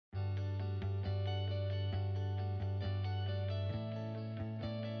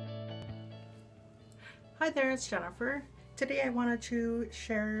Hi there, it's Jennifer. Today I wanted to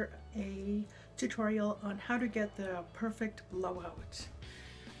share a tutorial on how to get the perfect blowout.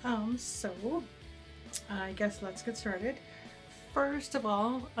 So I guess let's get started. First of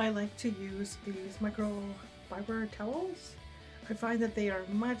all, I like to use these microfiber towels. I find that they are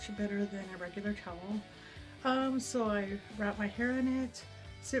much better than a regular towel. So I wrap my hair in it,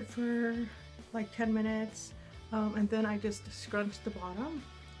 sit for like 10 minutes, and then I just scrunch the bottom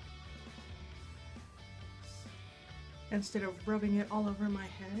instead of rubbing it all over my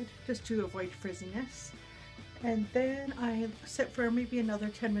head, just to avoid frizziness. And then I sit for maybe another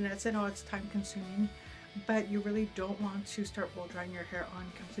 10 minutes. I know it's time consuming, but you really don't want to start blow drying your hair on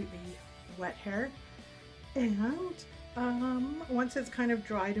completely wet hair. And once it's kind of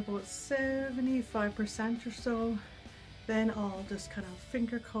dried about 75% or so, then I'll just kind of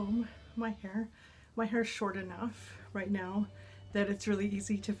finger comb my hair. My hair's short enough right now that it's really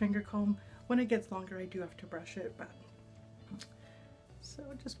easy to finger comb. When it gets longer, I do have to brush it, but so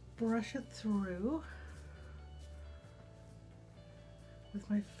just brush it through with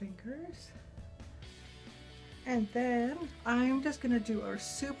my fingers. And then I'm just gonna do a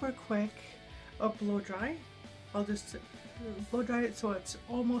super quick blow dry. I'll just blow dry it so it's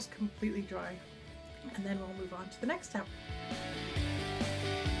almost completely dry, and then we'll move on to the next step.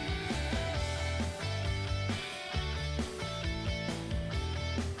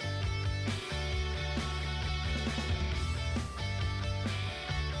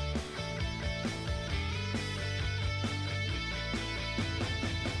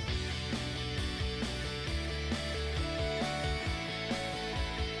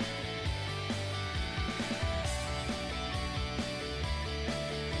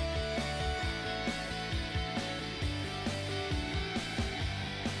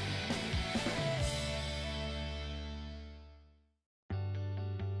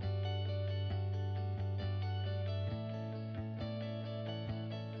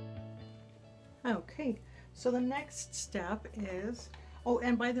 Okay, so the next step is, oh,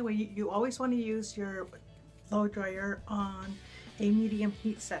 and by the way, you always want to use your blow dryer on a medium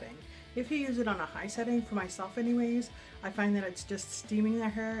heat setting. If you use it on a high setting, for myself anyways, I find that it's just steaming the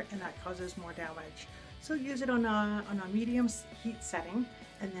hair and that causes more damage. So use it on a medium heat setting,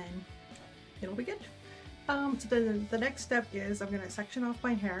 and then it'll be good. So then the next step is I'm going to section off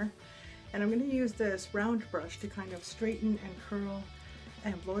my hair, and I'm going to use this round brush to kind of straighten and curl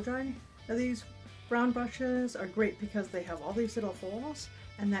and blow dry. Now these round brushes are great because they have all these little holes,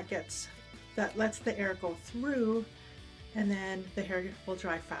 and that lets the air go through, and then the hair will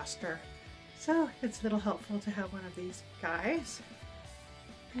dry faster. So it's a little helpful to have one of these guys.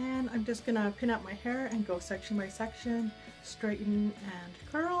 And I'm just gonna pin up my hair and go section by section, straighten and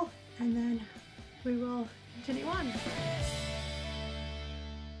curl, and then we will continue on.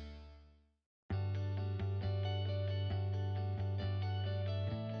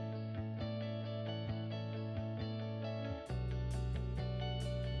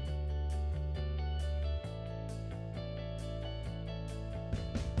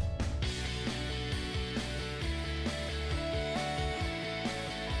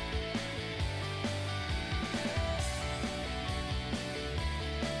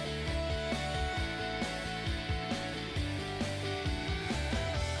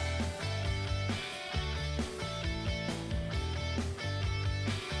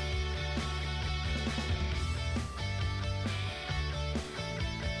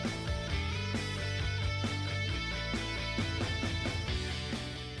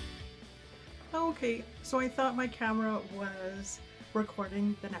 Okay, so I thought my camera was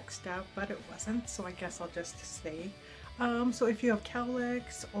recording the next step, but it wasn't, so I guess I'll just stay. So if you have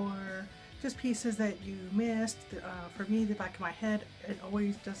cowlicks or just pieces that you missed, for me, the back of my head, it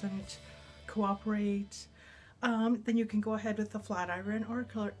always doesn't cooperate, then you can go ahead with the flat iron or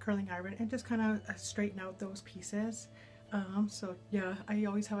curling iron and just kind of straighten out those pieces. So yeah, I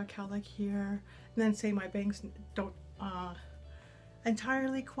always have a cowlick here, and then say my bangs don't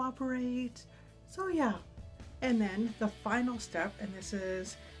entirely cooperate. So yeah, and then the final step, and this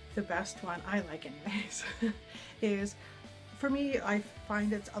is the best one I like anyways, is, for me, I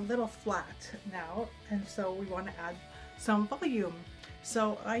find it's a little flat now, and so we want to add some volume.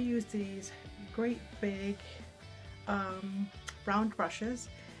 So I use these great big round brushes,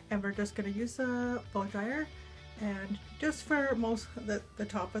 and we're just going to use a blow dryer, and just for most of the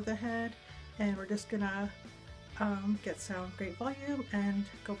top of the head, and we're just gonna get some great volume and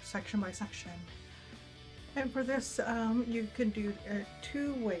go section by section. And for this, you can do it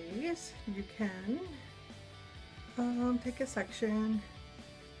two ways. You can take a section,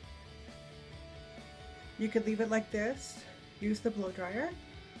 you could leave it like this, use the blow dryer,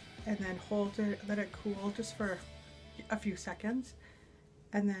 and then hold it, let it cool just for a few seconds,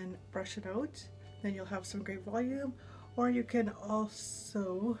 and then brush it out. Then you'll have some great volume. Or you can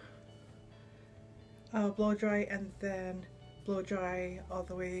also blow dry and then blow dry all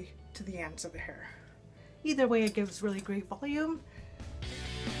the way to the ends of the hair. Either way, it gives really great volume.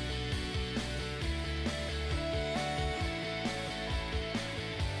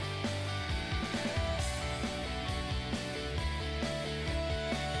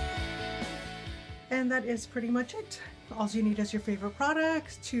 And that is pretty much it. All you need is your favorite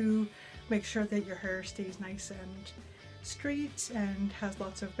products to make sure that your hair stays nice and straight and has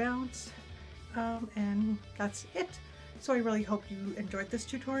lots of bounce. And that's it. So I really hope you enjoyed this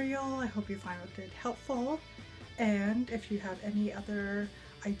tutorial. I hope you found it helpful. And if you have any other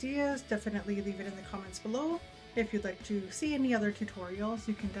ideas, definitely leave it in the comments below. If you'd like to see any other tutorials,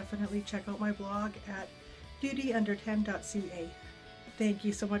 you can definitely check out my blog at beautyunder10.ca. Thank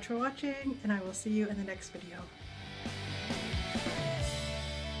you so much for watching, and I will see you in the next video.